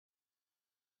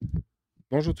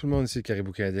Bonjour tout le monde, ici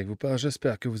Karibou, Canadien, avec vous parle.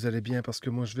 J'espère que vous allez bien parce que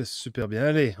moi je vais super bien.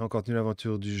 Allez, on continue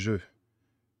l'aventure du jeu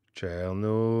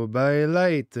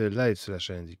Chernobylite, live sur la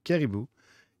chaîne du Karibou,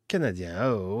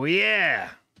 Canadien. Oh yeah!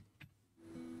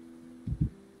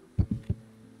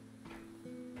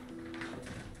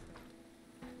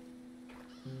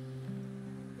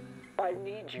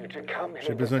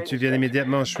 J'ai besoin que tu viennes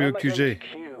immédiatement, je suis au QG.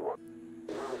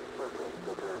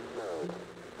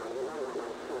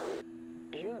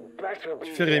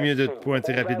 Tu ferais mieux de te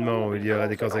pointer rapidement ou il y aura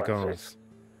des conséquences.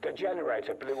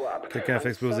 Quelqu'un a fait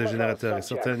exploser le générateur et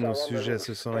certains de nos sujets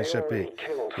se sont échappés.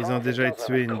 Ils ont déjà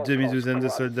tué une demi-douzaine de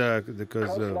soldats de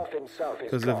Kozlov.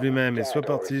 Kozlov lui-même est soit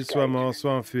parti, soit mort,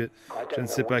 soit en fuite. Je ne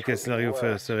sais pas quel scénario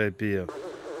serait le pire.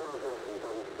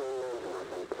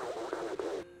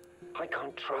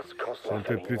 Je ne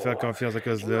peux plus faire confiance à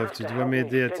Kozlov. Tu dois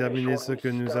m'aider à terminer ce que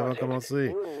nous avons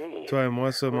commencé. Toi et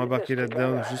moi sommes embarqués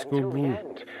là-dedans jusqu'au bout.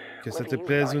 Que ça te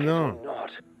plaise ou non.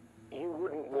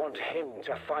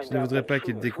 Tu ne voudrais pas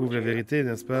qu'il découvre la vérité,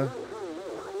 n'est-ce pas?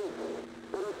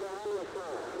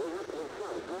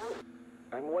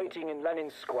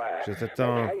 Je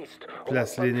t'attends.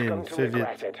 Place Lénine. Fais vite.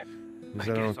 Nous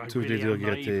allons tous les deux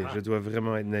regretter. Je dois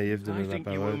vraiment être naïf de ma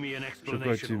parole. Je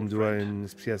crois que tu me dois une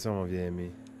explication, mon vieil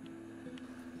ami.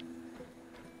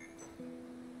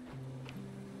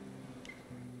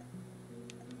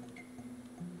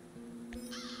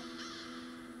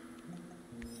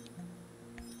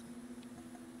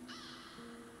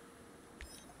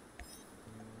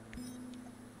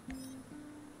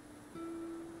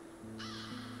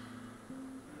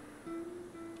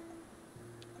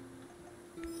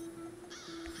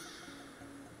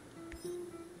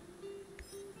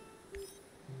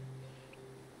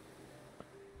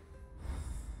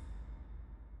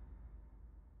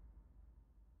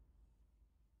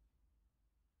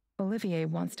 Olivier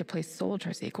wants to play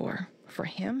soldiers, Igor. For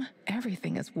him,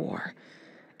 everything is war.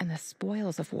 And the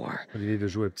spoils of war. Olivier veut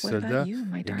jouer petit What about soldat. you,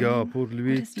 my Igor, darling? pour What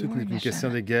lui, is tout your n'est qu'une question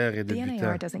mission? de guerre et de The NAR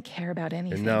butin. doesn't care about Le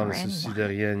anything Nord or ne se soucie de anyone.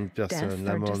 rien ni de personne. Deaths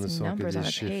La are mort ne just sont que numbers des on a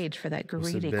chiffres. page for that Pour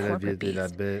ce greedy bel corporate avide et la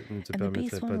beast. bête ne te And the beast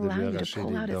permettrait pas won't de lui allow you to arracher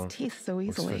pull les out his dents teeth so aussi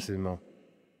easily. facilement.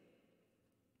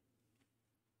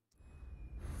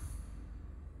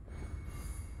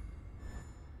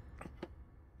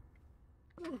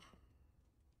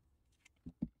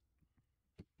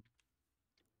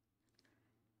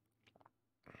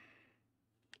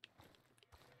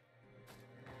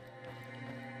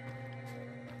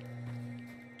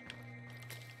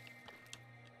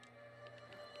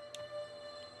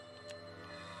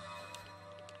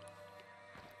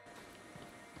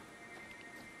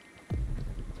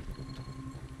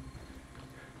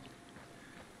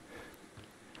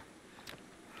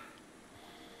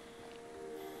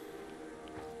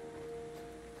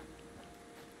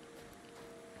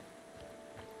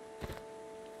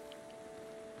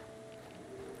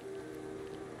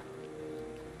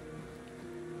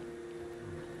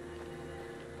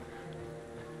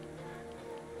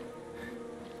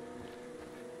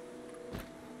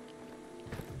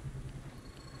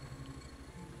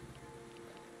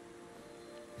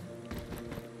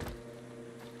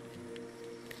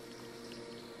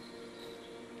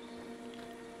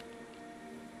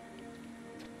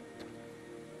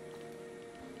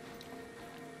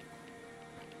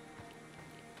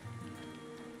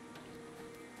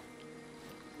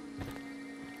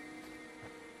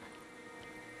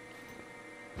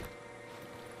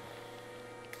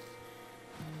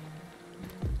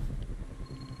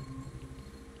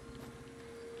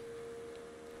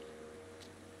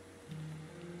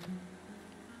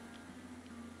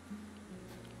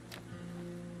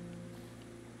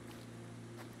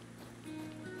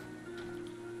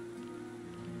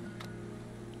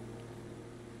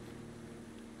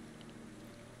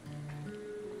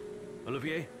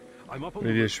 Olivier,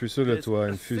 Olivier, je suis sur le toit.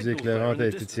 Une fusée éclairante a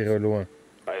été tirée au loin.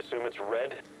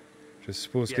 Je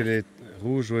suppose qu'elle est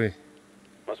rouge, oui.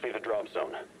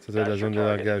 Ça doit être la zone de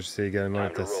largage. C'est également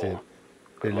ta cible.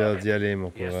 C'est l'heure d'y aller, mon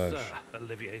courage.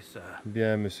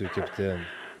 Bien, monsieur le capitaine.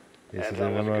 Et c'était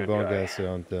vraiment un bon gars, ce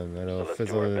Anton. Alors,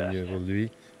 faisons le mieux pour lui.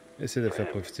 Essayez de faire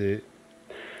profiter.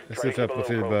 Essayez de faire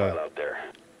profiter le bas.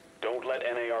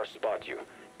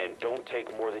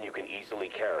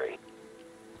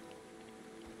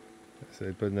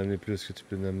 Essaye pas de n'amener plus que tu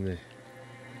peux n'amener.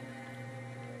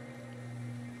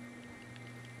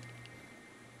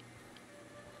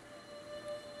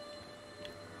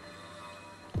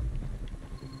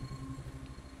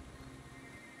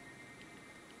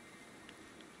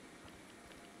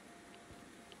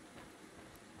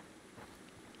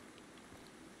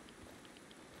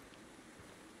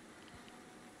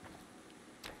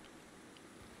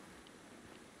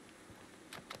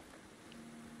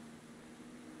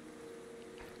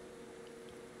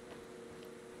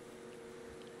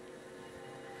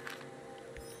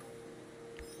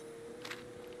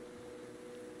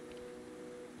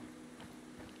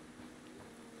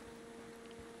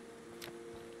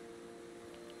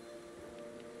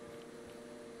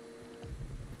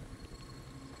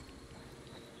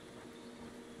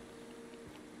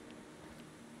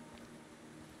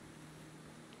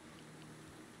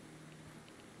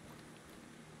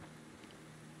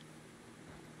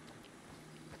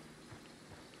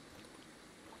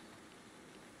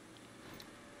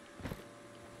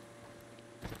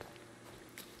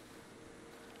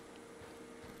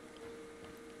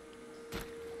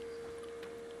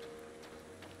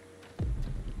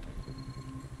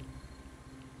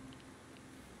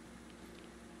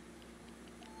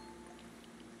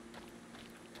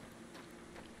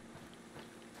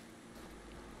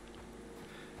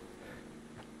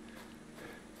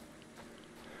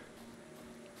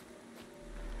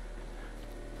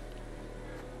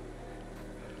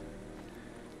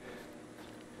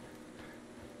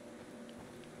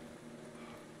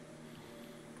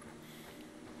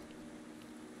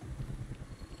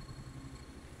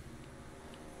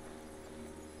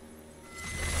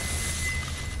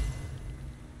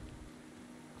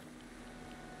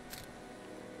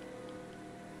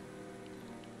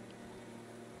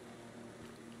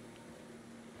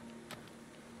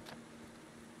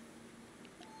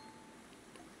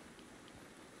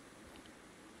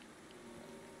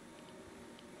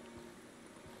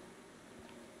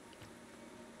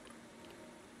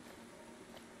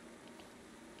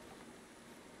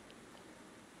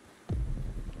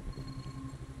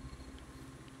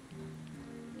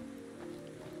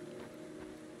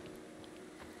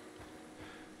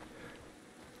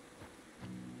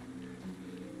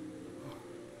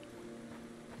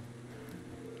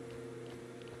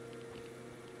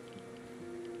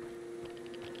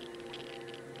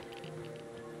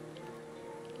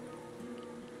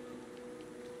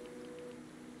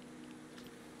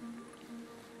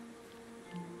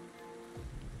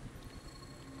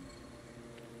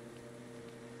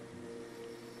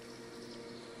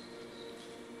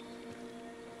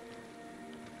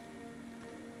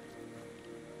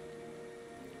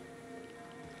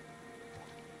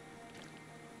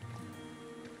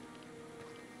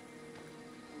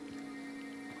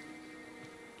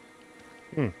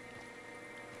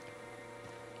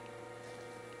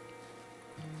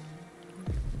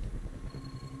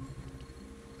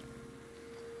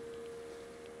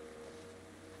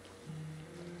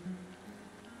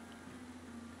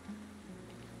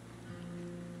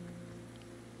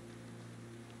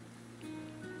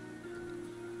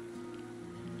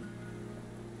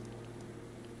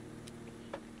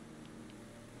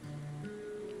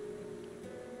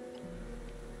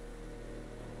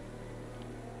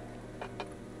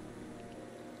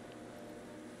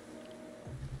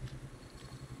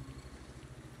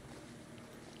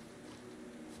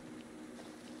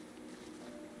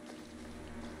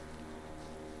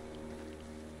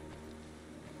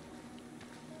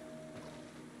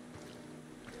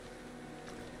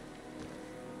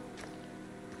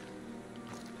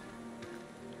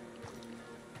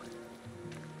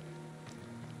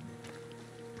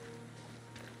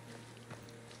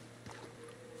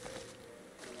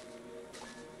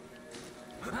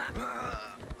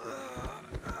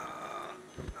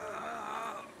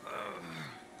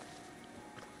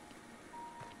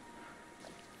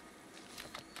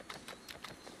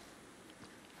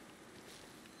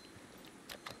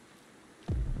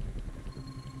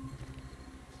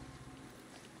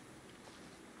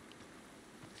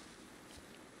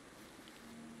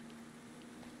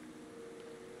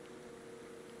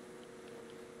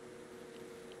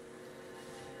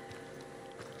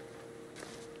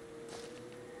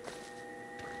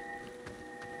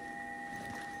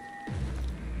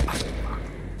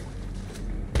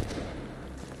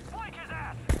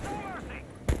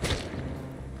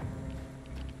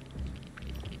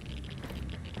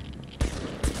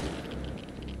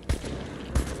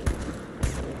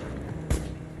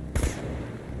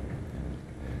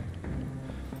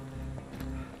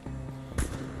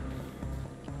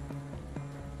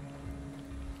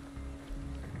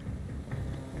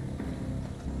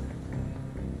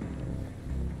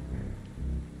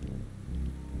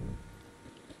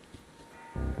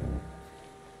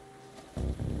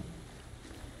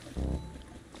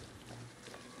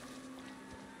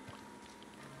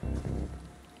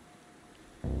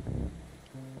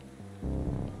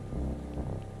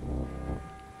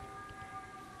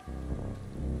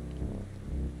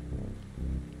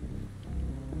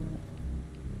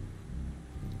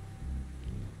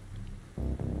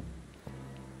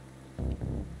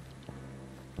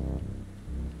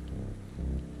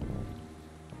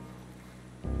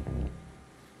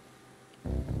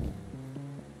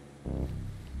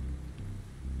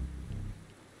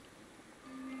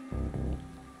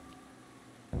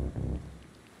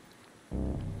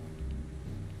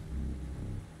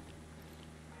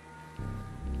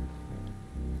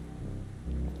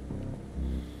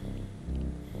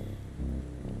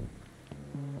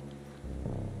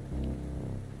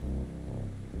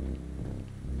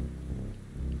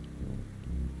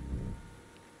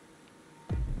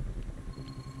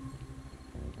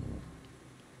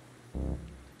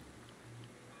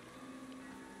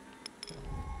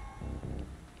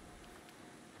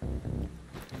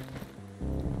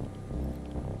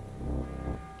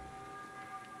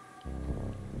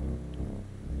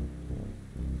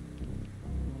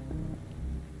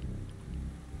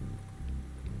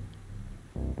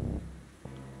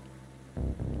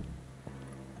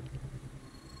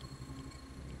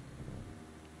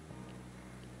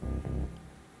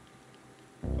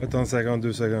 attendre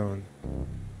 52 secondes.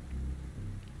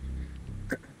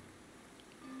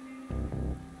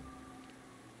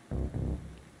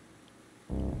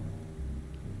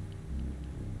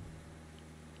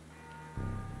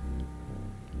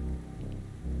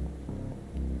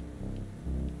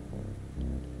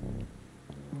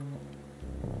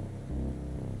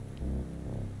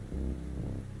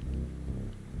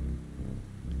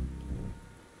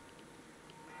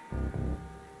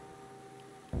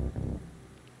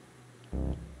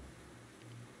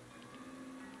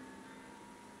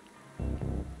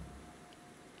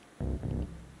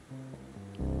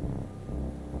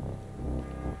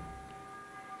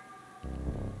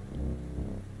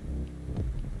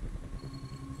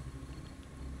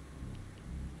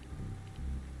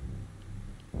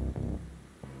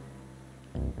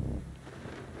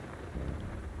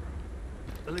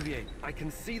 Olivier, I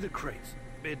can see the crates.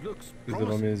 It looks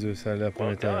Devant mes yeux, ça a l'air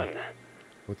prometteur.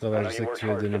 Au travail, je sais que tu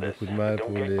as donné beaucoup de mal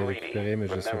pour les récupérer, mais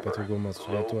je ne sais pas trop comment.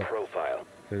 Souviens-toi.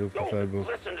 Fais le profil beau.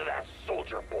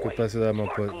 Écoute pas cela, mon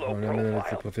pote. On l'amène avec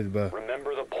ses profils bas.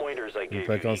 N'oublie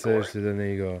pas le conseil, je t'ai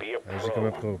donné, Igor. Agis comme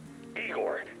un pro.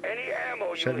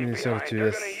 Chaque munition que tu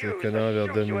laisses, ces connards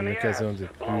leur donne une occasion de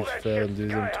plus faire une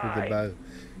deuxième trou de balle.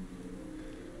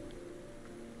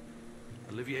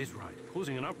 Olivier's right.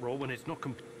 Causing an uproar when it's not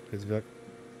complete.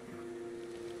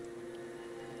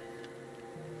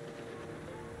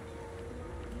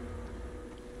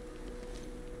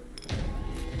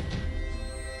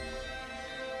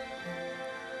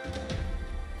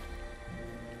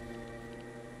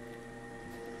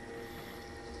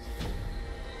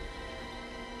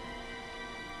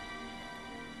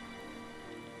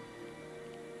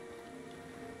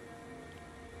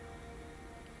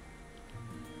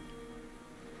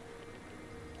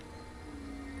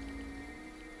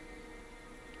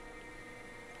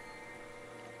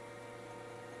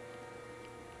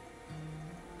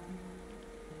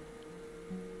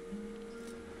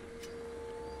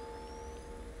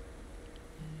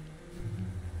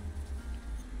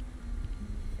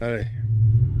 Allez.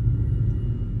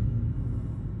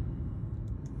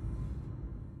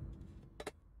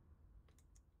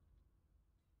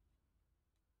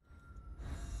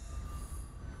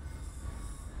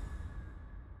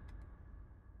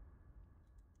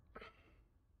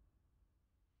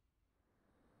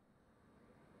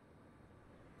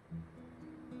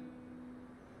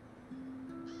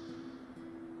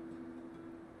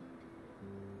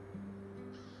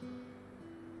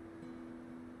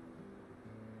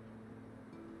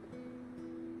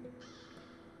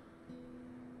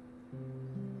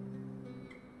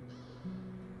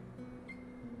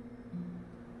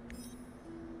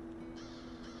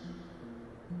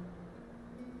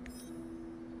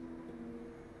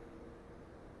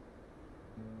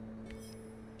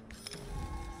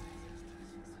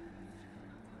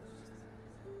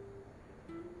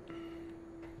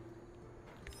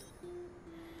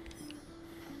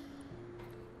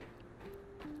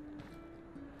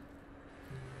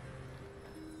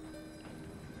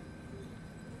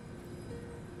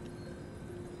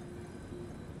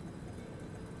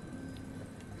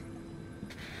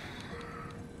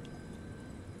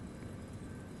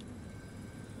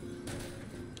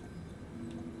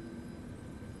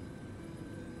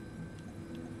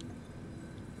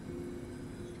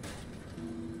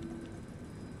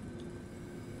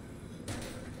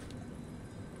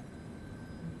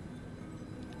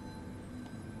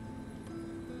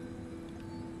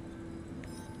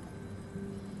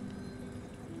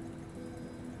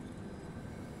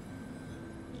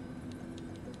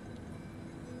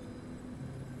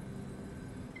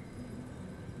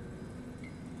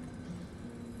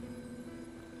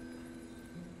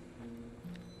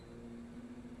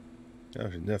 Ah,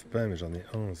 j'ai 9 pains, mais j'en ai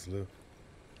 11 là.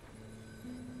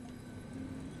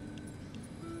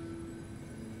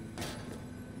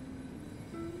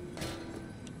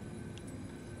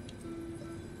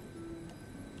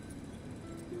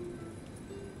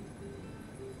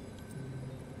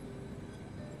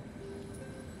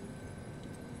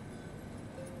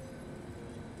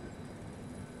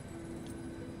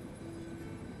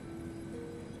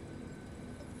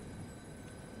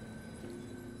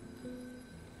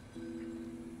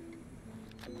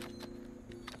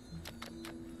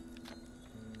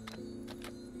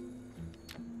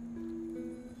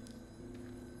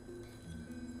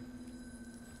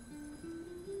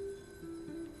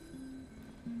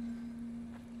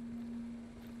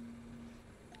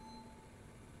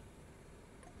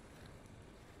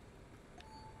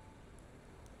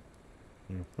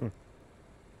 Mhm.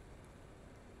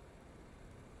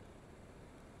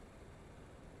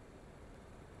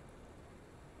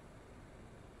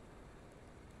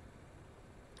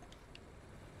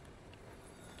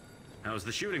 How's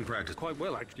the shooting practice? Quite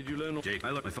well, actually. Did you learn? Jake,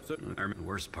 I left my phone. I remember the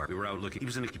worst part. We were out looking. He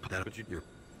was in the that, but you're.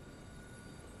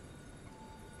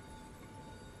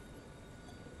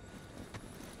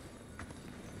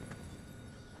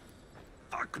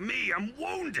 Fuck me! I'm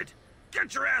wounded.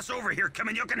 Get your ass over here, Kim,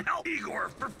 and you can help Igor.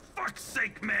 For fuck's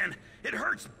sake, man! It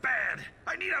hurts bad.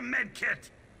 I need a med kit.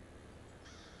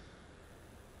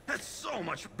 That's so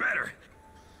much better.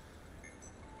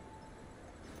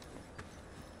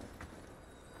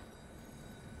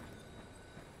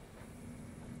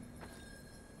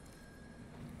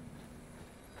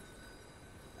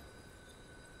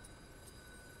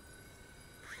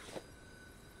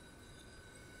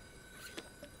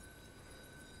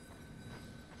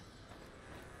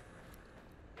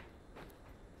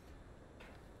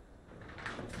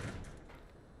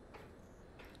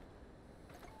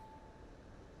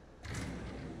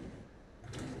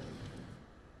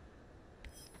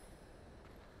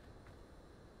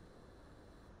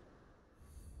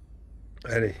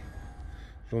 Allez,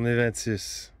 journée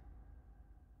 26.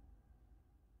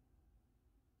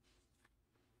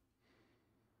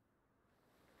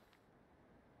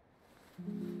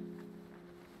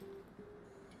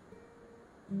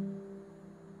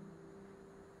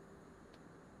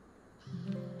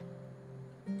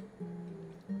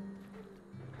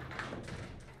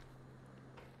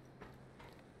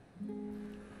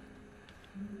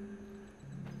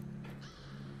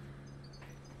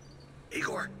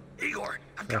 Igor,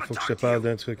 Il faut que je te parle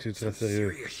d'un truc ultra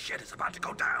sérieux.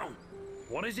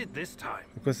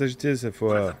 De quoi s'agit-il cette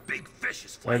fois?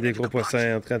 Un des gros poissons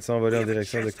est en train de s'envoler en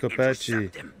direction de Kopachi.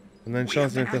 On a une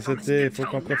chance de l'intercepter. Il faut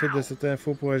qu'on profite de cette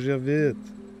info pour agir vite.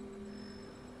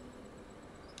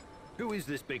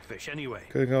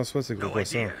 Quel qu'en soit ce gros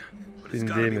poisson? Aucune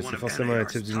idée, mais c'est forcément un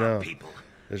type du Nord.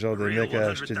 Le genre de mec à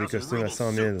acheter des costumes à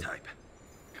 100 000.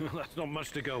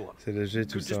 C'est léger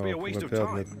tout ça, on pourrait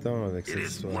perdre notre temps avec cette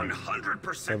histoire.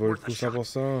 Ça vaut le coup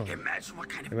 100%.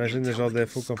 Imagine le genre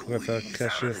d'infos qu'on pourrait faire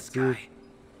cracher à ce type.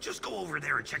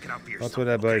 Rends-toi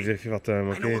là-bas et vérifie voir toi-même,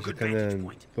 ok? Je connais un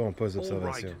bon poste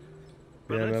d'observation.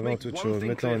 Bien, mais avant toute chose,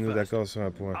 mettons-nous d'accord sur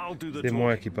un point. C'est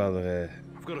moi qui parlerai.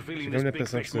 J'ai comme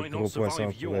l'impression que ce gros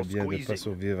poisson pourrait bien ne pas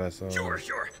survivre à son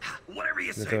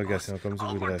interrogation, comme tu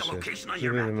voudrais, chef. Je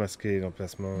vais le masquer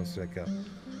l'emplacement sur la carte.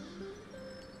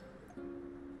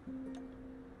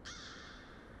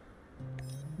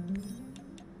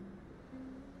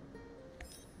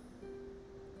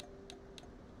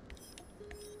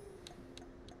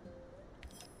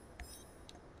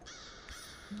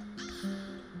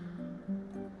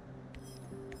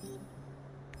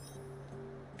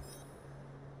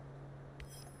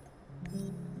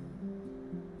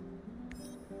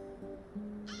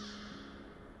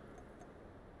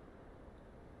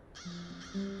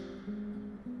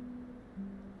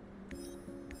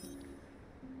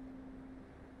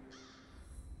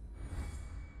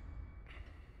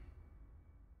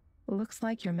 Looks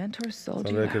like your mentor sold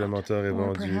Il you semblait que le out. mentor est Or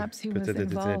vendu. perhaps he was Peut-être était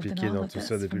involved in impliqué all dans of tout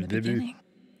ça this depuis from le the début. beginning.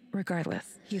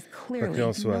 Regardless, he's Quoi clearly qu'il en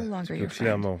no soit, longer tu peux your friend.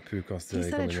 clairement plus He considérer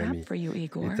set a comme un trap ami. for you,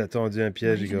 Igor. Il t'a tendu un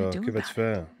piège, What are you gonna Igor. do Que vas-tu about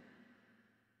faire?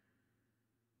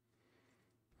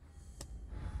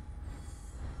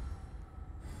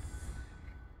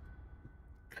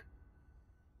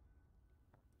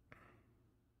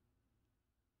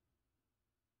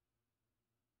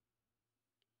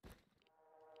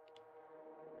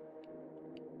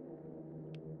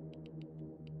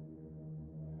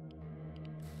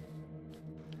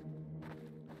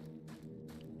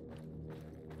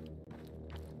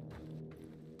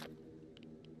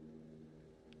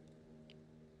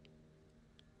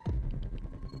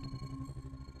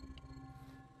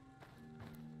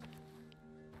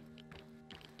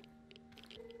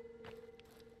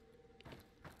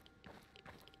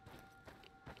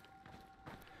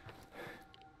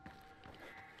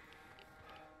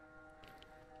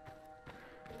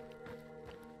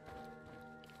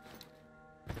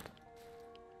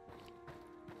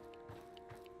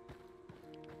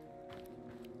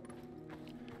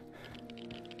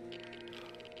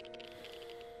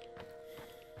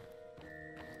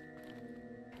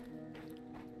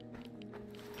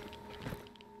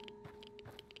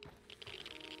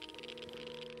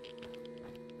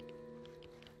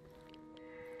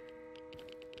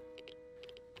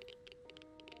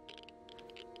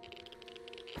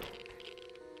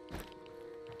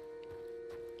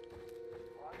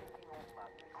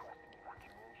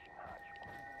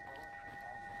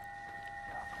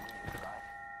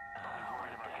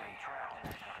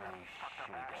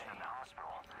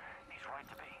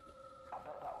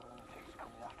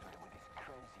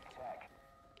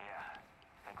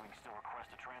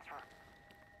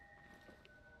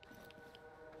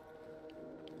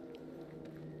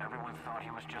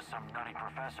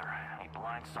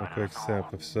 On croit que c'est un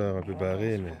professeur un peu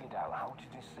barré, mais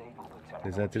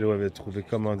les intellos avaient trouvé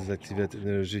comment désactiver la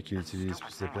technologie qu'ils utilisent pour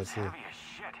se déplacer.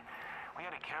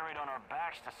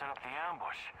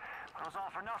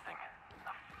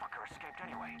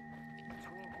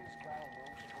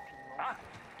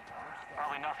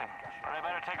 Probably nothing, but I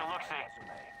better take a look-see.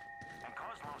 And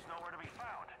Kozlov's nowhere to be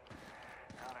found.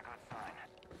 Not a good sign.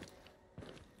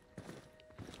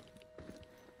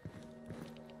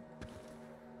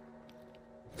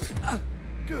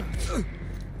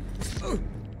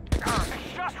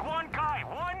 It's just one guy!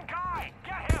 One guy!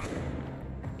 Get him!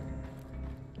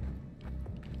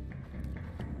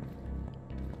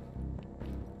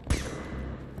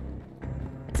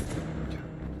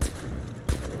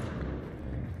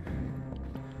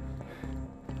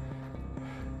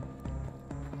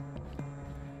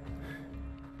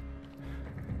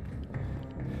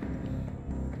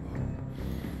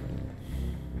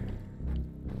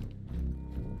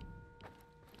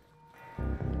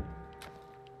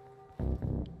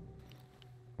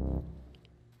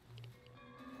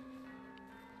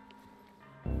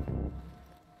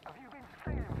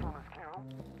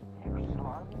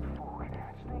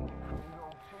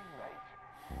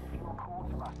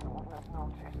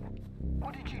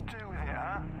 What did you do with it,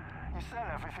 huh? You sell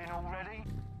everything already?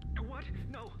 What?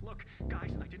 No, look,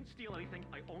 guys, I didn't steal anything.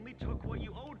 I only took what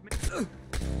you owed me.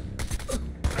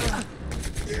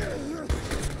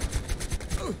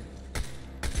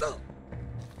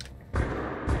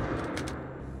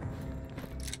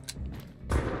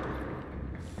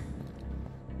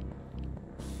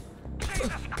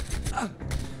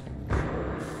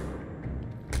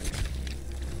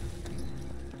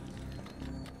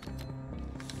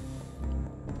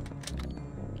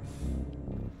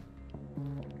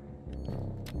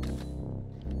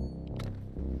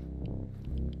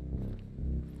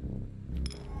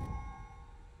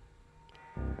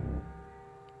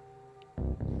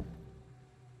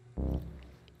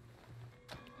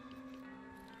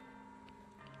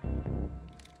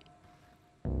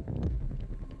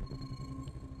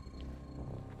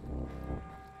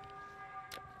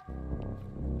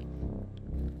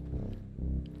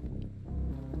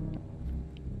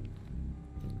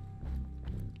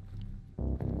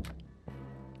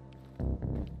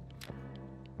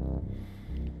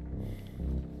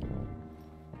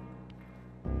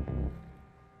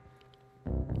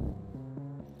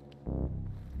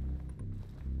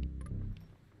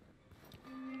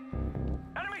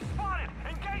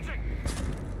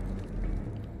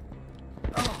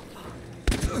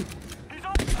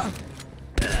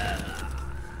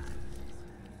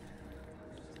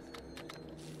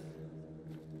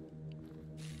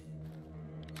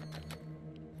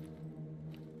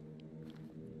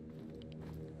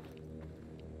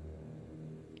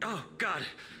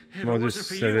 Mon Dieu,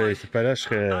 si tu savais, c'est pas là, je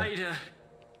serais...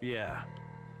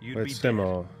 Ouais, tu serais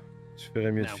mort. Tu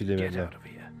ferais mieux de filer maintenant.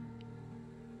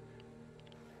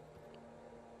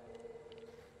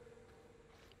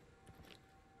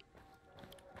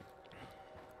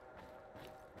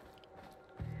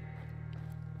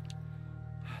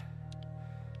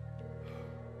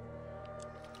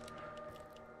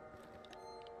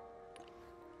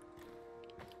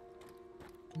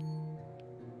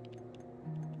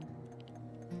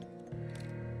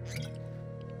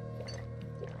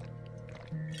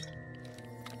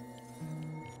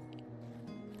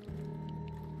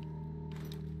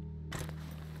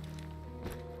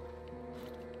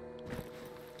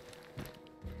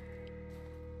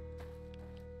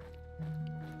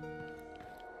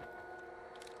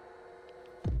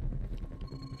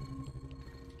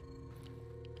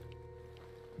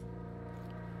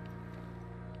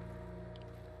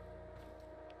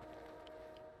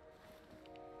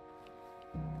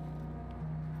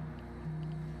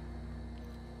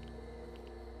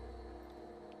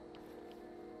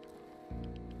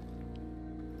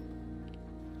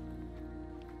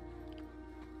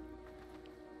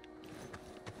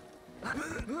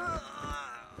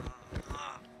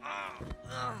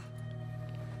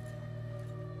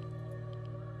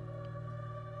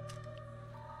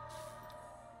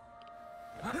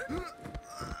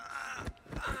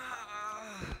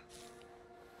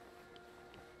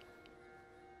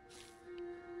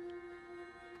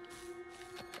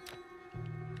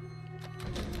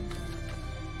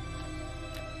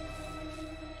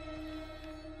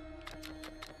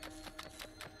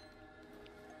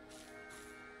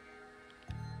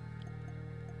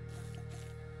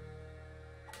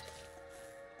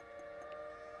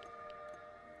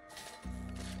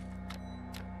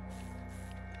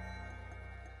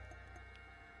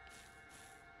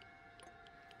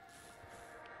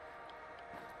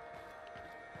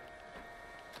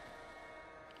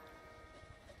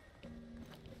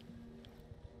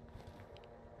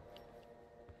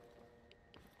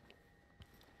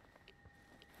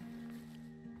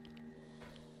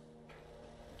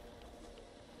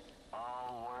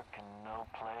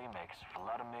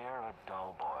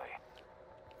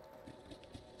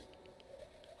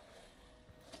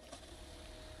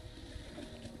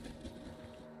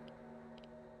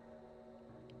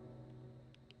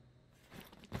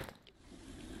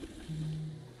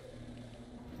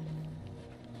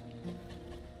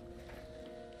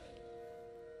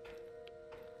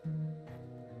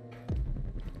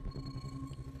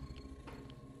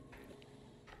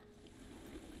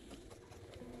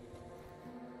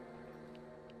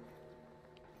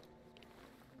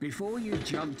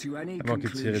 Avant que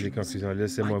tu tirez des conclusions,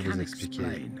 laissez-moi vous expliquer.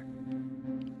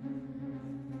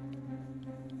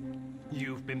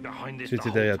 Tu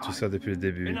étais derrière tout ça depuis le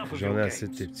début. J'en ai assez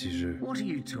de tes petits jeux.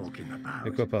 De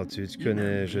quoi parles-tu? Tu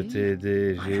connais, je t'ai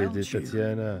aidé, j'ai aidé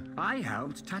Tatiana.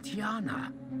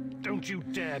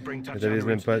 Ne t'avise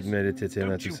même pas de mêler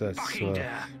Tatiana à tout ça ce soir.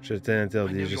 Je t'ai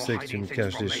interdit, je sais que tu me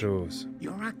caches des choses.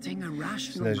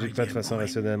 Tu n'agis pas de façon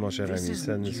rationnelle, mon cher ami.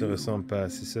 Ça ne se ressemble pas.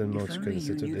 Si seulement tu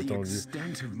connaissais toute l'étendue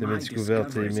de mes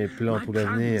découvertes et mes plans pour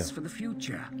l'avenir.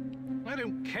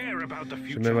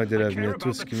 Je me moque de l'avenir.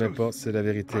 Tout ce qui m'importe, c'est la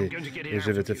vérité. Et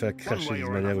je vais te faire cracher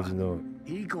d'une manière ou d'une autre.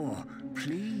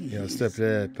 Et s'il te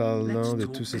plaît, parlons de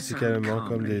tout ceci calmement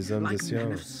comme des hommes de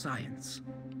science.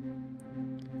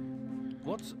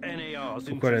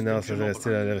 Pourquoi le Nord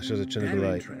s'intéresse-t-il à la recherche de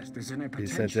Chernobylite? Il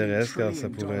s'intéresse car ça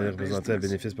pourrait représenter un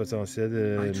bénéfice potentiel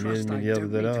de 1000 milliards de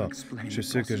dollars. Je suis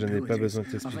sûr que je n'ai pas besoin de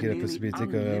t'expliquer la possibilité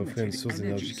qu'aurait offert une source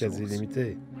d'énergie quasi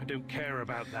illimitée.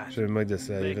 Je me moque de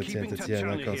ça. Il retient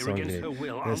Tatiana encore sanglée.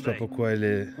 N'est-ce pas pourquoi elle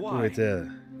est... Où est-elle?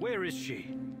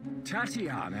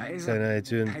 Tatiana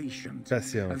est une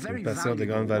patiente de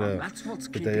grande valeur.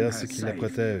 C'est d'ailleurs ce qui la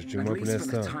protège, du moins pour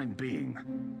l'instant.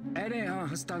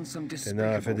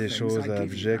 Lénard a fait des choses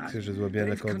abjectes, je dois bien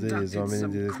l'accorder. Ils ont mené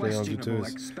des expériences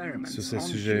douteuses sur ces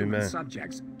sujets humains.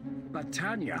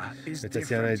 Mais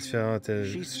Tatiana est différente, elle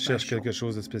cherche quelque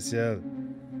chose de spécial.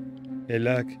 Elle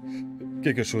a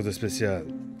quelque chose de spécial.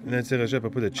 Elle a interrogé à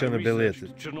propos de Chernobylite.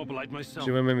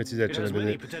 J'ai moi-même étudié à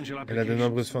Tchernobyl. Elle a de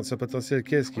nombreuses fonctions potentielles.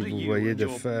 Qu'est-ce que vous voyez de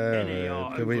faire,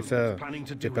 prévoyez faire,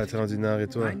 tes patrons du Nord et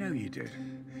toi?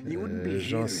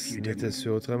 J'en étais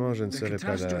sûr, autrement je ne serais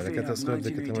pas là. La catastrophe de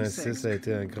 86 a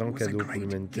été un grand cadeau pour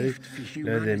l'humanité,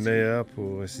 l'un des meilleurs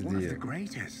pour ainsi dire.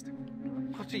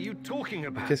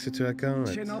 Qu'est-ce que tu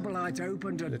racontes?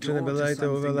 Le Chernobylite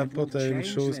a ouvert la porte à une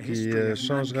chose qui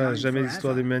changera à jamais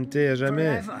l'histoire de l'humanité, à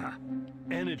jamais.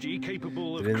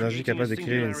 De l'énergie capable de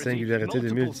créer une singularité,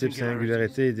 de multiples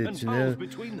singularités et des tunnels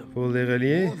pour les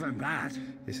relier.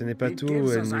 Et ce n'est pas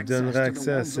tout, elle nous donnera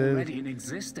accès à celle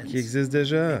qui existe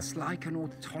déjà. C'est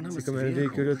comme un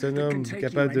véhicule autonome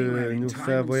capable de nous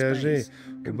faire voyager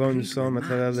où bon nous sommes à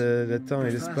travers le temps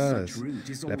et l'espace.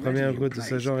 La première route de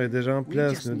ce genre est déjà en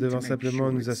place. Nous devons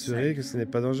simplement nous assurer que ce n'est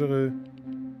pas dangereux.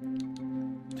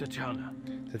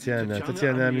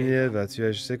 Tatiana Minieva, tu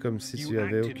agissais comme si tu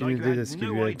avais aucune idée de ce qui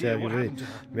lui a été arrivé.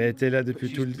 Mais elle était là depuis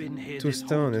tout ce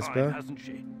temps, n'est-ce pas?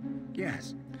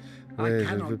 Oui,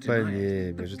 je ne veux pas le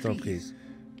nier, mais je t'en prie.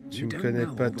 Tu ne connais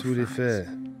pas tous les faits.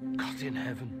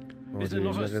 Mon Dieu, il ne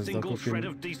reste donc aucune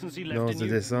once de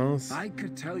décence.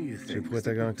 Je pourrais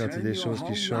te raconter des choses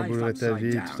qui chambouleraient ta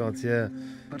vie tout entière.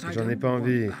 J'en ai pas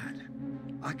envie.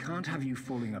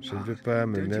 Je ne veux pas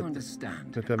me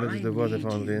permettre de devoir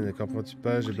défendre. Ne comprends-tu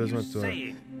pas? J'ai besoin de toi.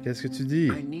 Qu'est-ce que tu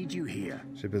dis?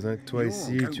 J'ai besoin de toi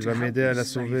ici. Tu vas m'aider à la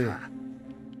sauver.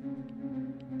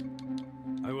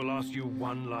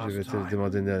 Je vais te le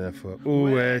demander une dernière fois. Où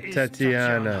est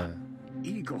Tatiana?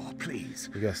 Igor,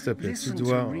 s'il te plaît, tu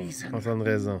dois entendre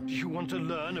raison. Tu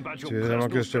veux vraiment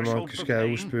que je te montre jusqu'à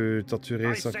où je peux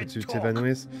torturer sans que tu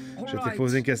t'évanouisses? Je t'ai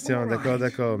posé une question,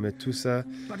 d'accord, mais tout ça,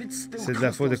 c'est de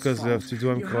la faute de Kozlov, tu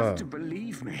dois me croire.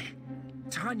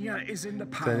 Tania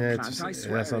est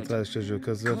la centrale, je te jure.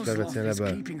 Kozlov la retient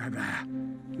là-bas.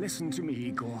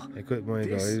 Écoute-moi,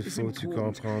 Igor, il faut que tu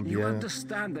comprends bien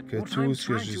que tout ce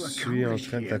que je suis en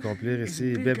train de t'accomplir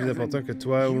ici est bien plus important que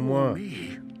toi ou moi.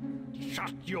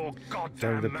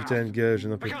 Ferme de putain de gueule, je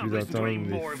n'en peux plus d'entendre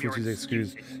les foutues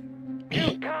excuses. Tu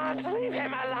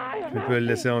ne peux le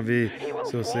laisser en vie,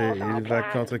 saucé. Il va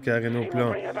contrecarrer nos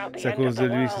plans. C'est à cause de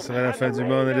lui que ce sera la fin du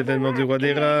monde et l'événement du roi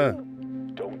des rats.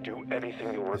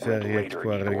 Ne fais rien que tu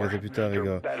pourras regretter plus tard,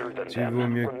 Igor. Tu vaux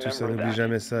mieux que tout ça, n'oublie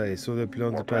jamais ça. Et sur le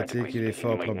plan du pratique, il est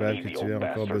fort probable que tu aies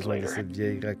encore besoin de cette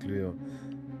vieille raclure.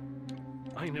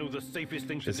 Je sais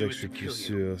que je suis plus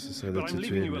sûr, ce serait de te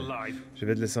tuer, mais je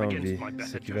vais te laisser en vie,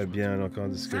 ce qui va bien à l'encontre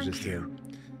de ce que j'estime.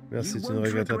 Merci, tu ne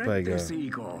regretteras pas, Igor.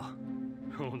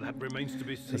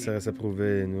 Ça reste à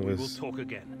prouver, nous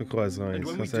recroiserons, et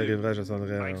quand ça arrivera,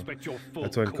 j'attendrai à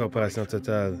toi une coopération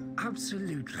totale.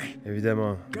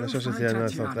 Évidemment, va chercher Tatiana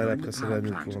centrale, après cela,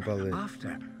 nous pourrons parler.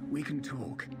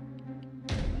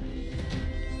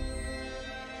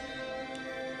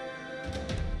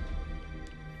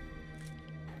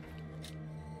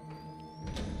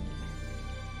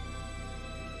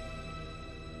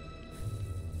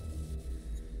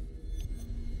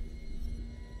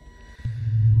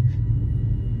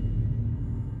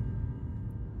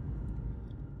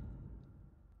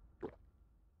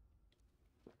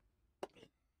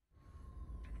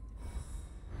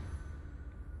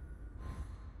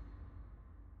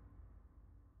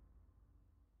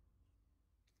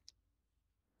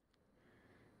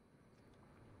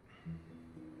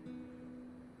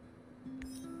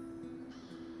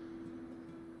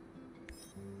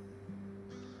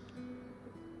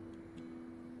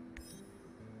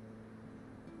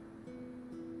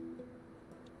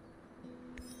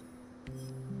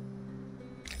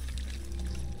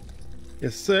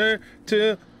 Yes, sir,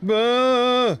 to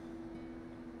bas.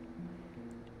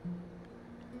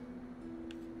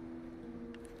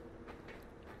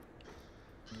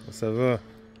 Ça va.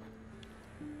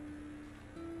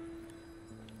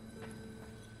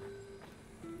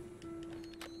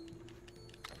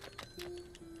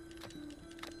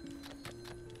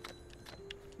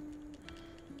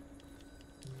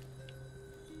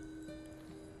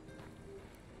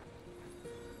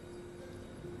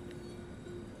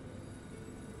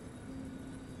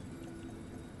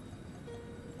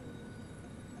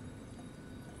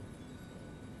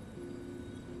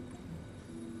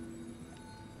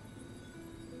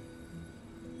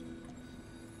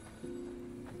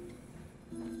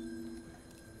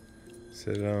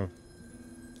 Excellent.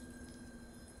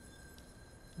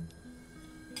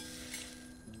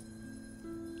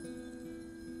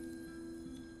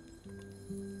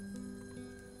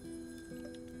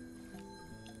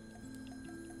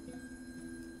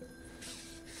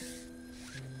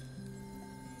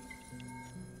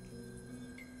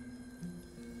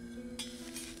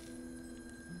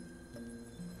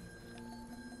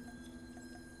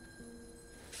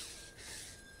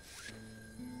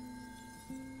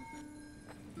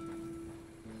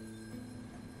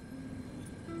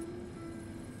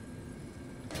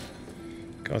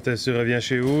 Quand est-ce que tu reviens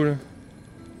chez vous, là?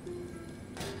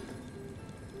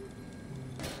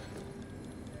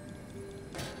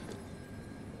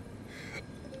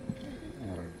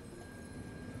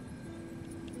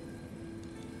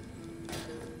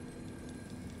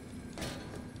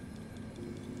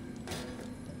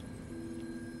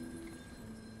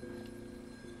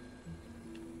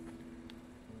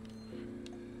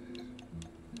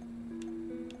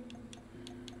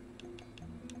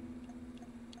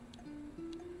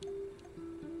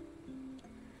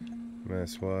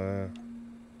 Soir.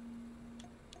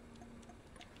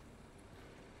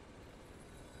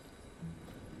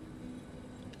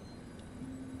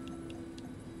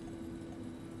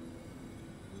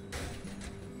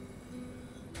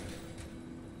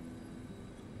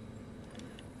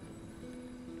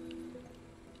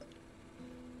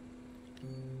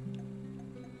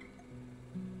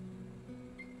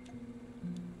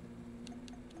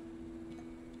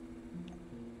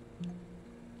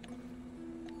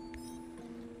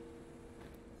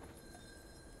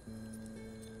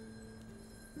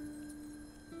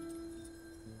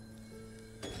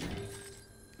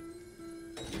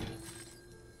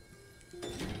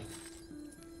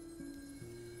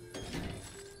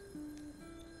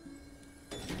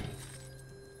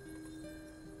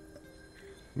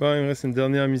 Bon, il me reste une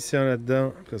dernière mission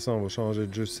là-dedans. Après ça, on va changer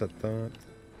de jeu si ça te tente.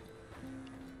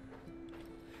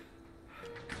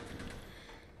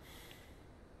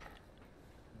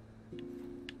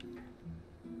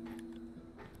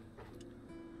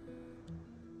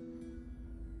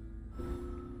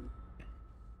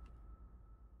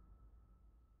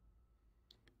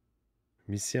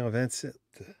 Mission 27.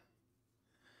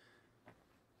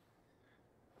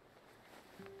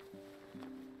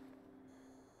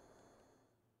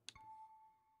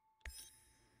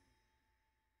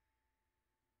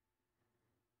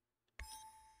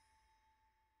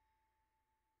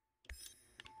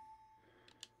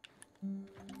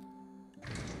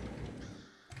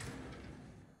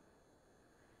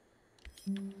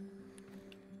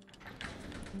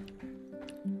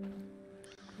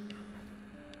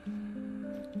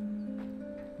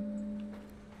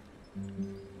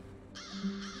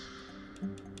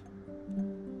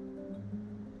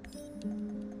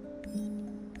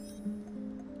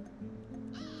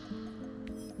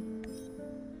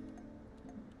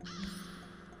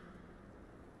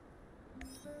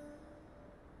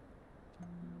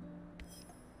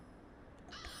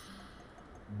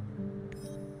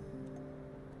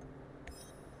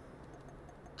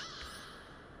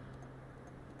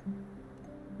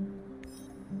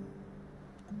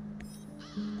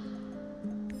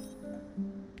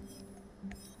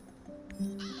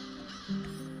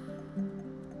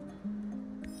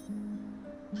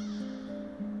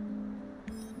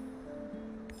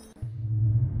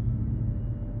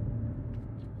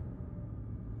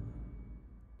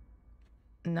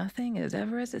 Nothing is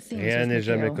ever as it seems. Rien n'est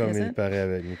jamais Mikhail, comme is il it? paraît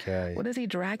avec Mikhail. What is he Tu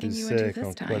dragging you sais, into this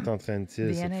quand quoi time? t'entraînes-t-il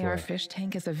The cette fois? NAR fish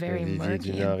tank is a Le very vivier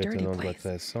du murky Nord and est un dirty endroit place.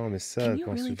 très sombre, mais ça, Can you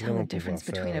penses-tu really tell vraiment the pouvoir difference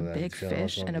between faire a la big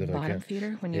différence fish and entre a le requin bottom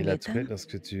feeder when you et la meet them? truite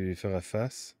lorsque tu y feras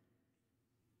face?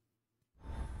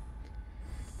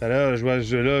 Tout à l'heure, je jouais à ce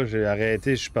jeu-là, j'ai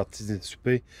arrêté, je suis parti de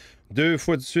souper. 2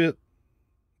 fois de suite,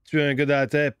 tu as un gars dans la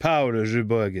tête, pow, le jeu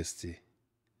bug, esti.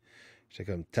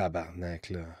 J'étais comme tabarnak,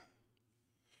 là.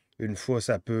 Une fois,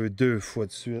 ça peut, 2 fois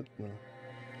de suite, là.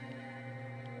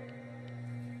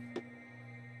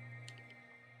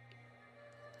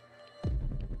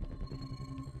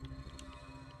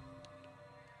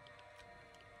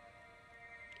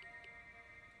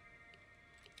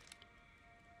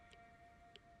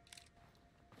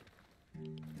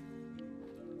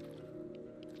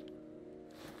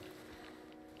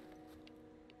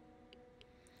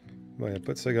 Bon, il n'y a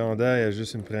pas de secondaire, il y a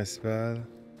juste une principale.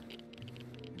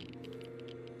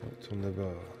 On tourne de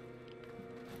bord.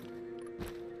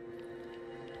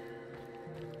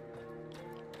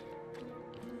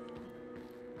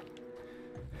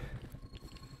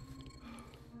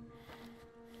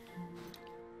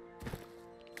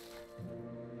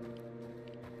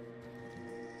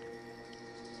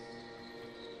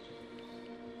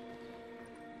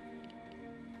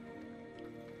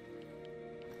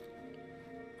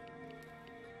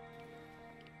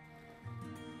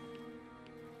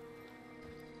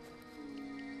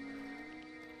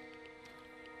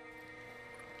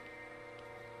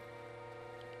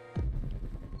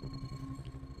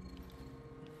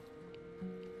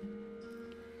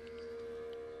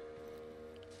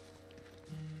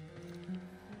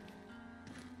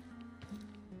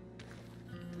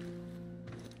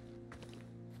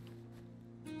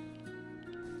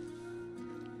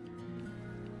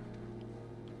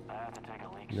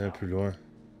 Il est un peu loin.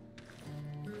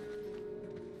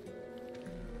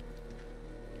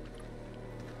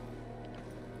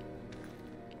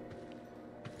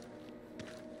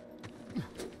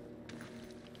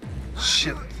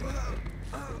 Shit.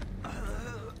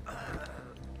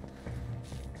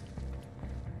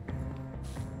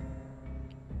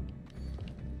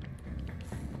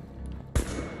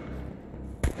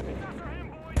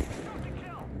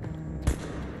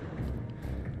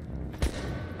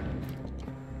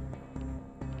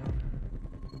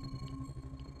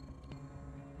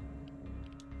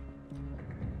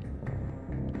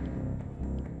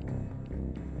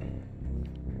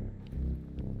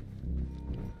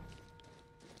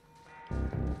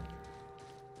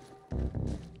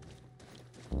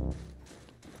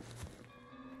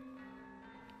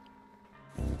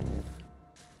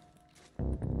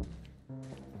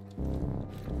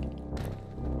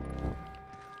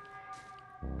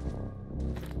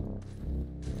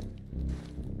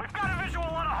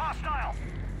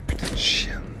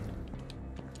 Chien.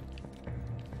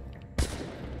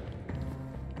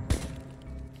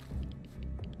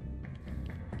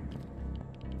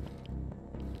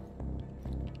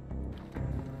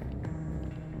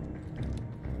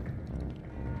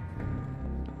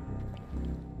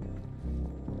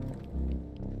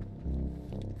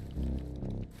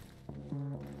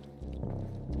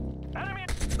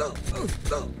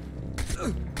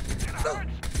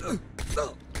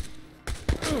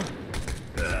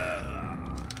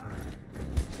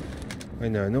 Il y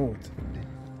en a un autre.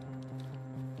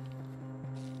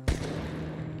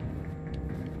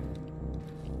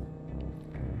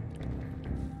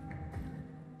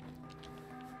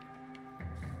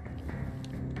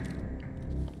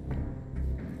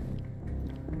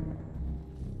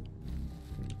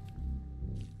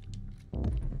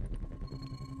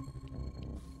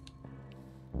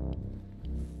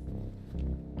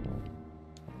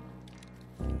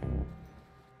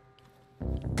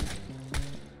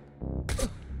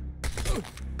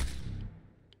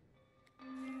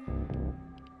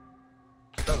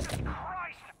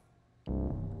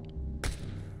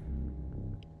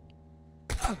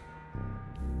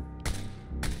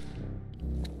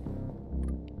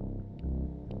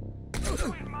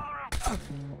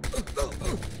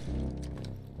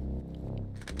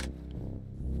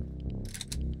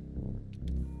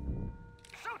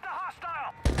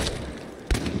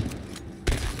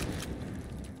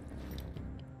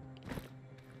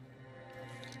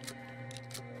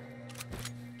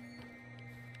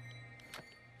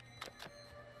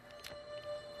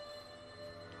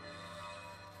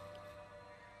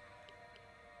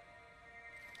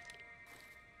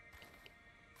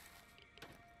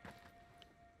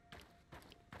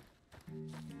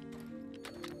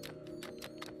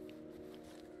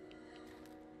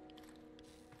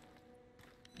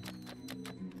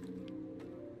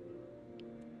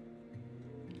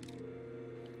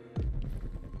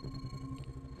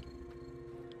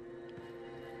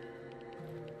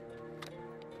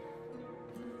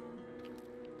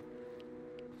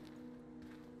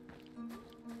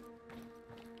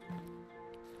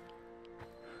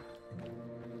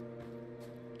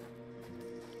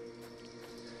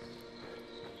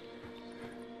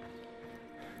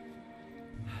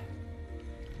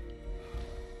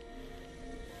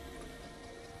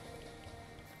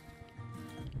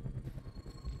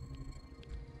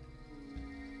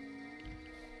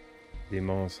 Des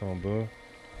monstres en bas.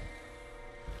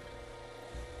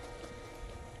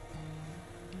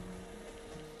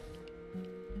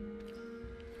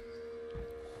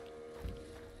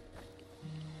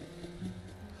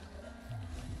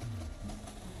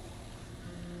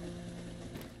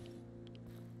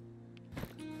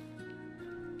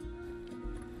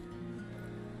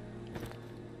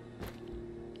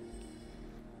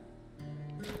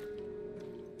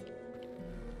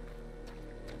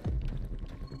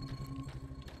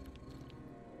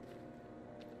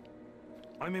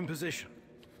 Je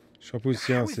suis en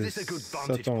position, c'est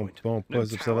ça ton bon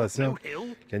poste d'observation. Il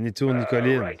n'y a ni tour ni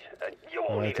colline.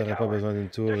 Ouais, t'aurais pas besoin d'une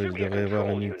tour, il devrait y avoir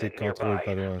une unité de contrôle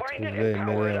pas loin. Trouve-les et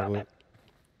mets-les en route.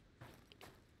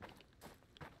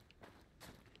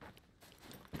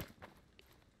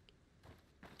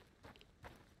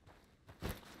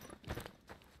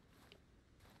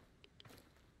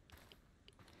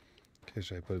 Ok,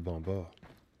 j'avais pas le bon bord.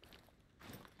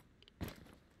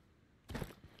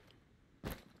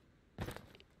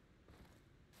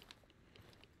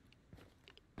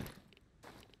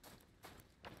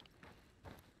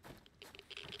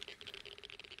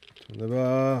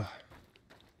 D'abord.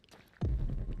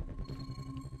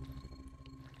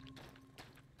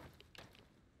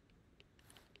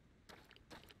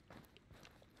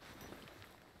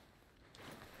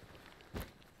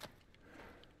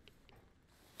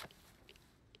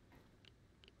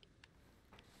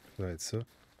 Ça va être ça.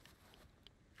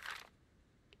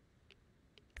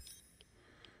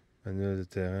 Manuel de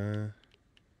terrain.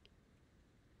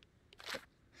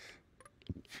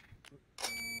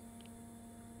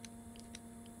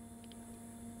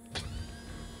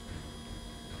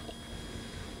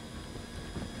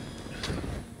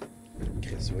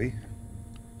 Oui.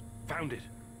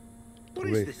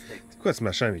 Oui. C'est quoi ce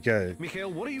machin, Michael?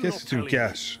 Qu'est-ce que tu me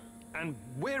caches?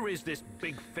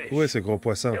 Où est ce gros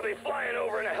poisson?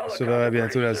 Il surveillera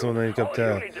bientôt la zone en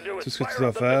hélicoptère. Tout ce que tu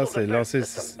dois faire, c'est lancer le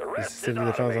système de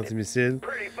défense antimissile.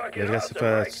 Le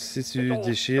reste, si tu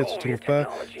déchires, tu trouves pas,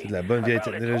 c'est de la bonne vieille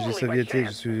technologie soviétique.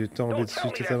 Je suis tombé dessus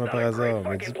totalement par hasard.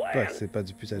 Mais dis pas que c'est pas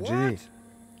du putain de génie.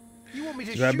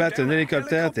 Tu vas abattre un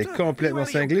hélicoptère, t'es complètement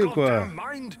cinglé ou quoi?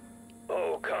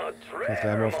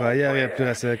 Contrairement à mon frère, il n'y a rien de plus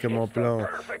rationnel que mon plan.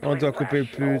 On doit couper le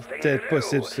plus tête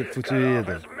possible ce foutu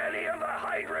hydre.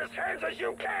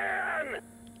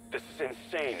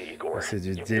 C'est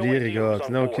du délire, Igor.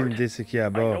 Tu n'as aucune idée de ce qu'il y a à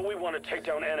bord.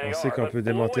 On sait qu'on peut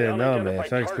démonter un arme, mais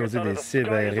faire exploser des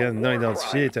cibles aériennes non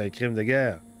identifiées est un crime de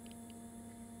guerre.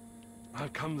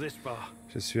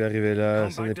 Je suis arrivé là,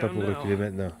 ce n'est pas pour reculer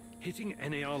maintenant.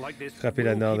 Frapper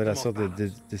la nord de la sorte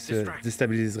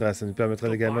déstabilisera. Ça nous permettra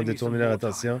également de détourner leur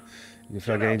attention et nous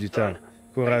faire gagner du temps.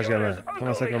 Courage, gamin.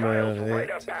 Prends ça comme un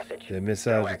le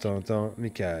message de tonton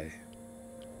Michael.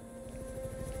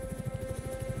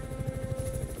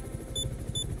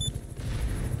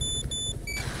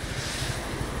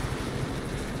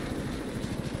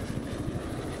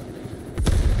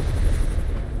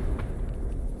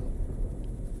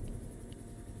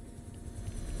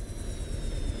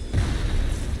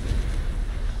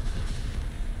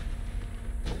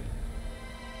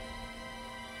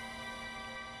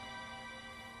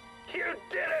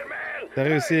 T'as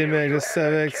réussi, mec. Je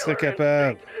savais que tu serais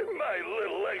capable.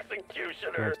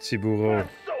 Mon petit bourreau.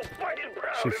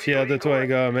 Je suis fier de toi,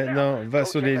 Igor. Maintenant, va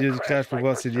sur les lieux du crash pour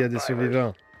voir s'il y a des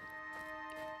survivants.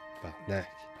 Barnac.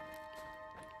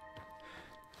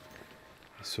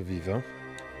 Des survivants?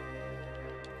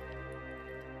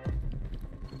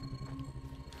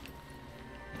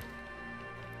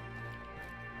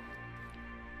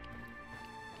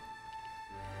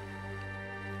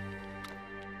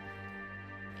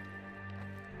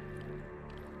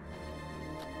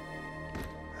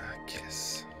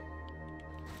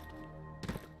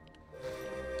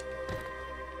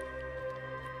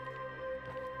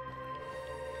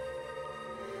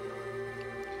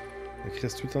 Il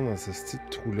reste tout le temps dans ce petit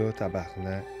trou-là,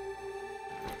 tabarnak.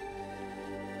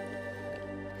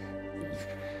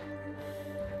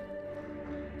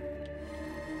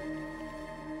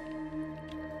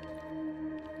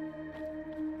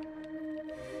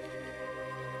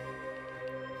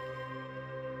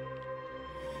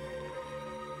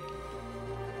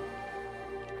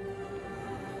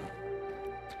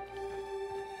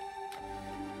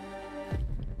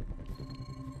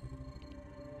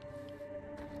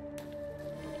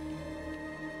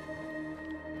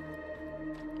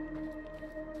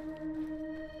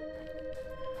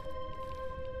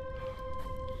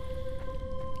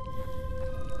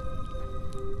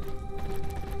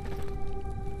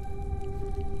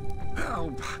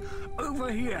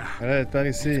 Arrête, par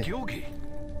ici.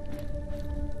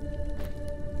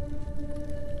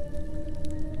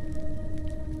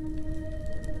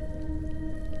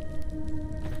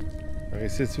 Par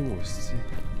ici, tout aussi.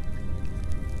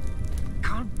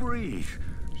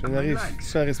 Je n'arrive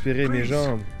pas à respirer mes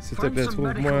jambes. S'il te plaît,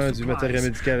 trouve-moi du matériel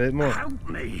médical avec moi.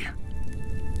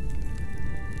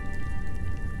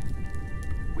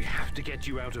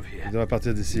 Je dois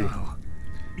partir d'ici.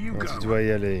 Non, tu dois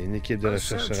y aller. Une équipe de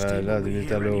recherche sera là de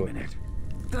minutes à l'autre.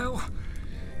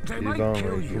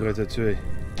 Ils pourraient te tuer.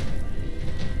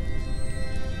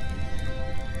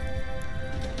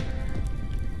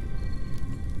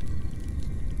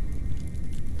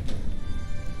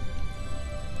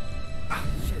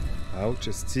 Ouch,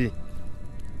 esti.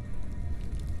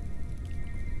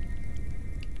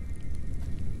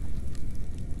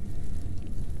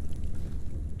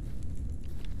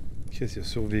 Qu'est-ce qu'il a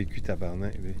survécu,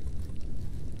 tabarnak, lui?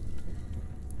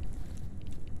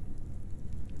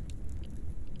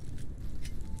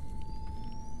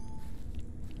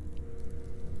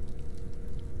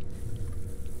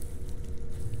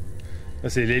 Ah,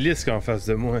 c'est l'hélice qui est en face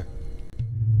de moi.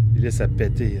 L'hélice a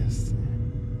pété.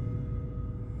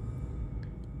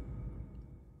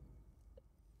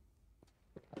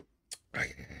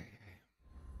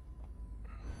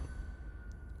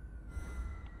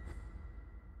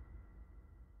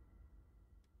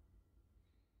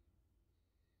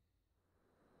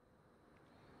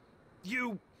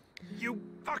 You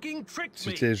fucking tricked Tu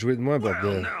me. t'es joué de moi,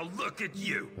 bordel.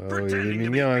 Oh, il est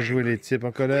mignon à jouer les types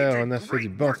en colère. On a fait du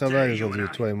bon travail aujourd'hui,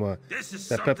 toi et moi.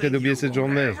 T'as pas prêt d'oublier cette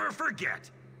journée.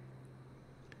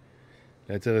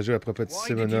 Il a interrogé à propos de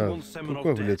Semenov.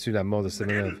 Pourquoi voulais-tu la mort de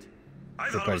Semenov?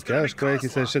 C'est pas le cas, je croyais qu'il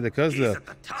s'agissait de Kozlov.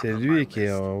 C'est lui qui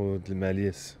est en haut de ma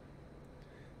liste.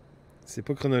 C'est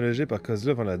pas chronologique par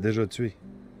Kozlov, on l'a déjà tué.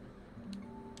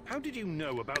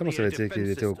 Comment savais-il qu'il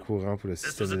était au courant pour le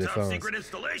système de défense?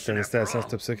 C'est une installation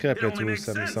top secret, après tout.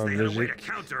 Ça me semble logique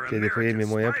qu'il ait déployé mes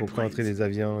moyens pour contrer les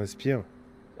avions espions.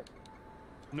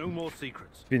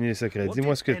 Fini les secrets.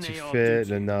 Dis-moi ce que tu fais,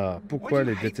 le Nord. Pourquoi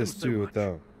les détestes-tu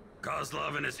autant?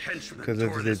 Kozlov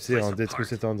et les petits ont détruit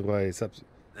cet endroit et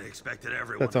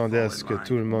s'attendaient à ce que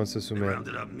tout le monde se soumette.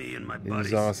 Ils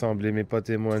nous ont rassemblés, mes potes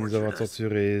et moi, nous avons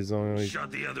torturés. Ils ont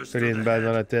collé une balle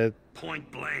dans la tête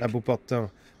à bout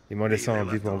portant. Ils m'ont laissé en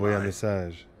vie pour envoyer un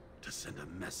message.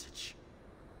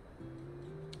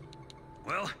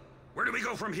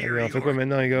 Allez, on fait quoi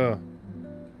maintenant, Igor?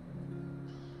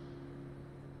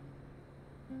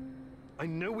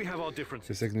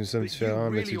 Je sais que nous sommes différents,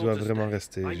 mais tu dois vraiment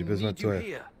rester. J'ai besoin de toi.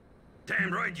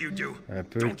 Un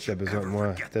peu, tu as besoin de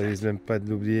moi. T'avises même pas de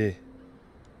l'oublier.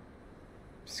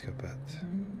 Psychopathe.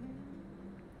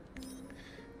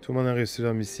 Tout le monde a réussi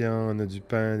leur mission. On a du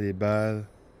pain, des balles.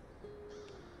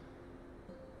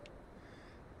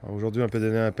 Aujourd'hui, on peut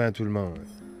donner un pain à tout le monde.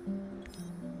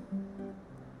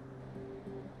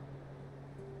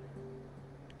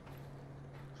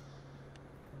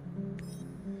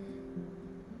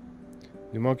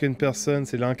 Il nous manque une personne.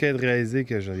 C'est l'enquête réalisée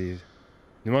que j'arrive.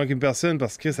 Il nous manque une personne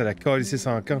parce que ça l'a calissé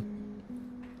sans camp.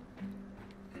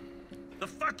 The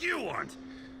fuck you want?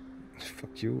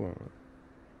 Fuck you.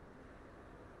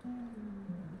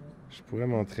 Je pourrais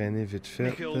m'entraîner vite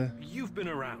fait.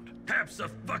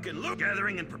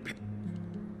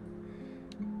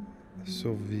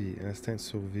 Survie, instinct de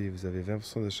survie. Vous avez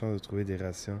 20% de chance de trouver des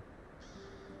rations.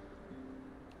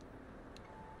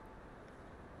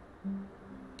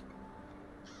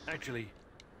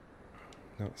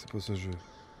 Non, c'est pas ça que je veux.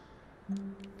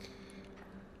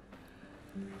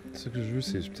 Ce que je veux,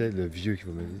 c'est peut-être le vieux qui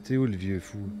va me dire. T'es où le vieux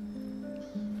fou?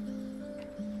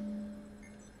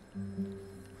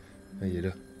 Ah, il est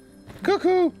là.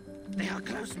 Coucou! They are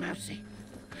close, Mercy.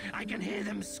 I can hear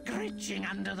them screeching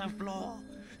under the floor.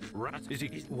 Is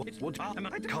he? What?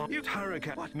 Can't you,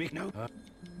 Tarakan? Me? No.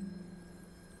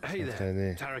 Hey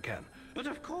there, Tarakan. But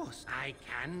of course I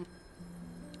can.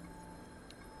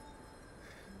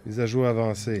 Les ajouts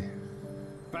avancés.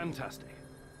 Fantastic.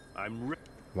 I'm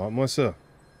Bon, moi ça.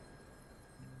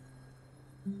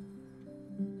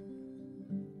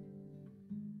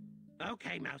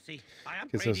 Okay, Mousy.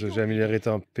 Qu'est-ce que j'ai amélioré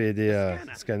ton PDA?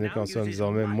 Scanner consomme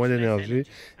désormais moins d'énergie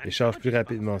et charge plus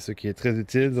rapidement, ce qui est très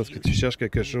utile lorsque tu cherches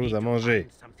quelque chose à manger.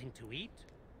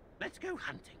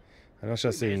 Allons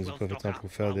chasser, nous profitons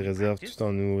pour faire des réserves tout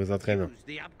en nous entraînant.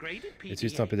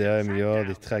 Utilise ton PDA, améliore,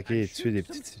 les traquer et tuer des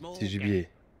petits gibiers.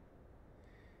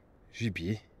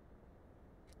 Gibier?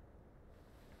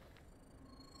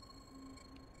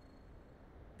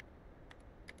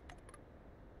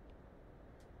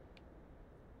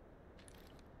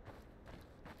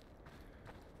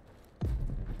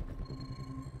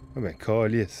 Ah ben,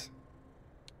 calice.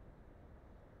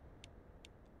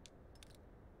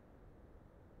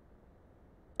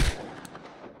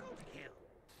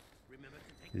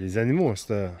 Il y a des animaux à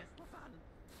cette heure.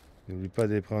 N'oublie pas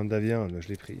de les prendre de la viande, je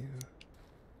l'ai pris.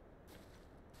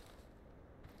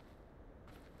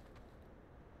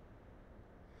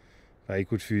 Par les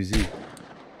coups de fusil,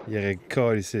 il aurait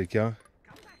calissé le camp.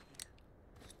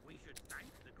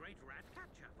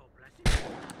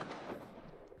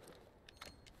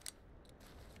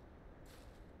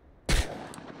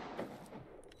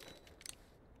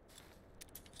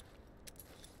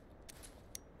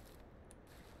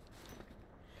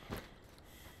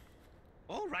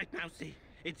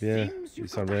 Bien, il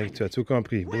semblerait que tu as tout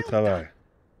compris. Beau travail.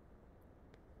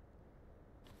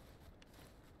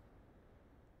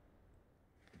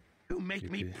 who make me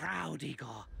puis, proud,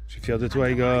 Igor. je suis fier de toi,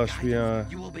 Igor. Je suis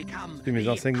You will become suis mes the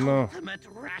enseignements. ultimate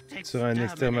rat Tu seras un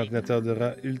exterminateur exterminator. de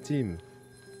rats ultime.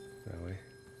 Ben oui.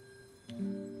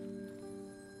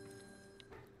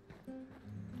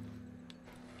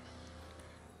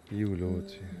 Il est où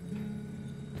l'autre?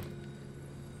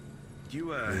 Do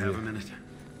you have a minute?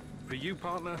 For you,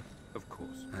 partner? Of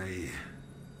course. I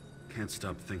can't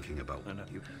stop thinking about No, no.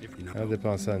 you. If- You know, Arrête de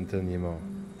penser à Anton, il est mort.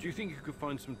 Do you think you could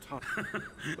find some time?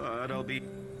 but I'll be.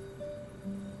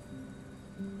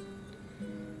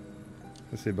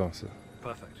 Ça, c'est bon, ça.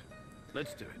 Perfect.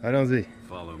 Let's do it. Allons-y.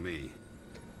 Follow me.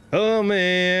 Oh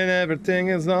man, everything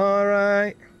is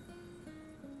alright.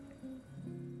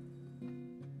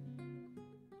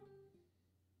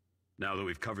 Now that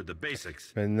we've covered the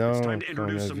basics, Maintenant it's time to qu'on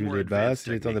introduce a some vu more les bases, advanced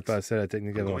il est temps de techniques. passer à la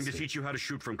technique I'm going to avancée. teach you how to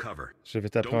shoot from cover. Je vais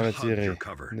t'apprendre à Don't hug tirer. your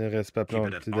cover. Ne reste pas Keep it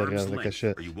planté at derrière arm's la length,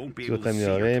 cachette. or you won't be Tu dois able to see your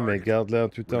t'améliorer, mais target. garde-la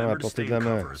tout le temps à Remember to portée stay de la in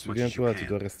main. cover as much as you Souviens-toi, tu can.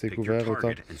 dois rester Pick your couvert autant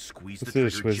target and squeeze the possible.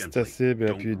 trigger Choisis ta gently. cible et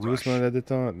Don't appuie rush. doucement la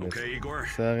détente. Mais Okay, Igor?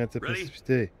 ça arrête de te Ready?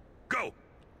 précipiter. Go!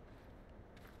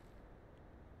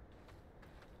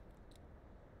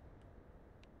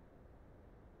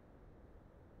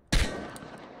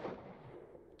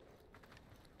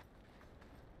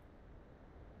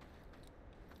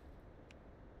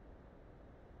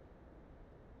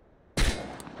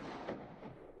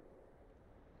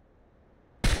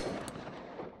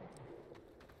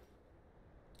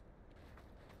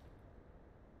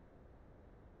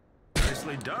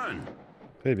 Nicely done.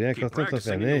 Très bien, Keep continue de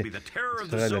practicing and t'entraîner. you'll be the terror Tu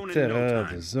of the seras zone la in no terreur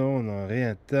time. de zone en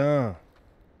rien de temps.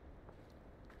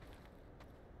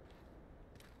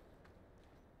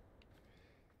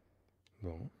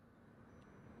 Bon.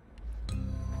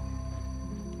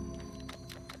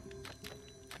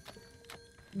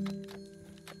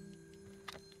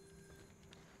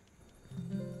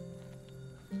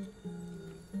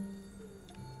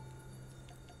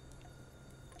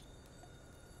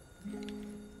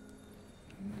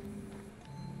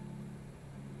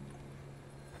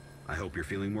 I hope you're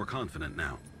feeling more confident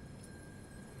now.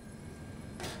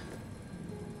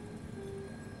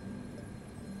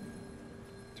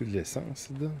 Tu de l'essence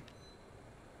là?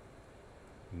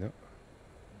 Non.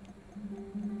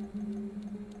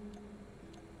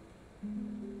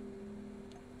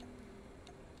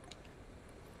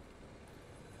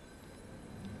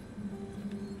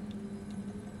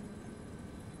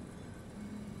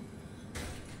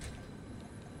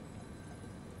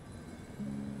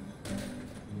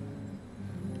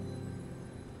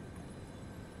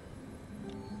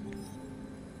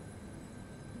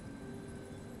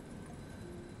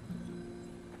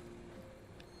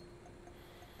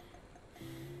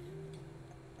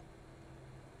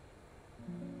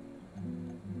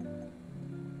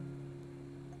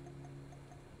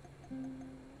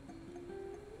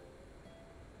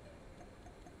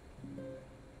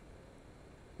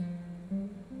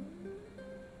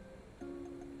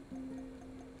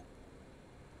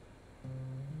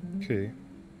 Ok.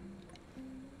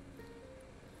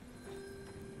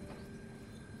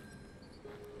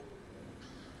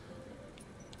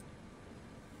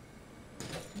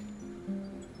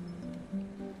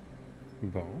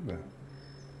 Bon, ben.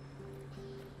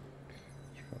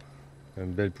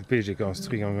 Une belle poupée que j'ai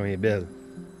construite quand elle est belle.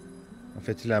 En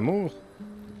fait-il l'amour?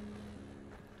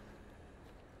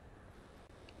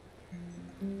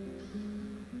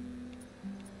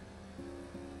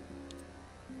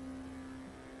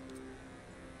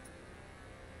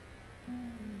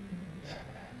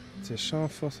 Ces champs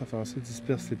force offensée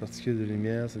dispersent les particules de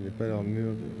lumière. Ce n'est pas leur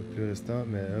mur le plus restant,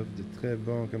 mais offre de très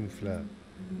bons camouflages.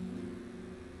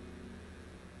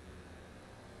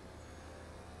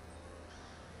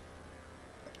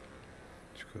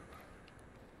 En tout cas.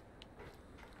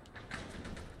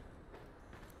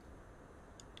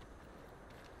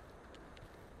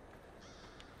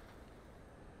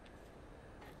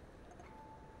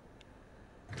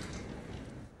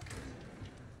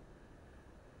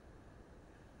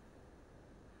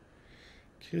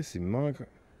 Chris, il me manque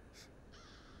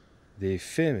des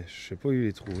faits, mais je sais pas où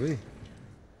les trouver.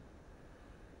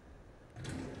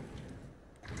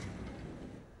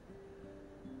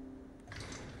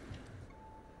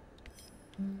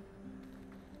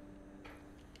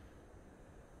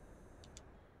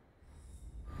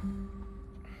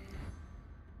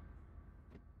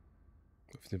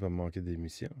 Ça finit par me manquer des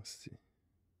missions, c'est.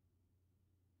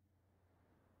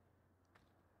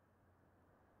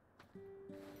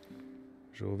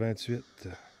 Jour 28.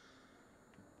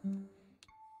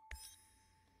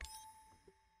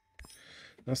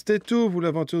 Donc, c'était tout pour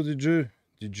l'aventure du jeu.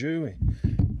 Oui.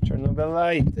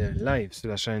 Chernobylite live sur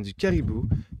la chaîne du Karibou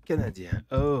canadien.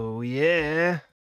 Oh yeah!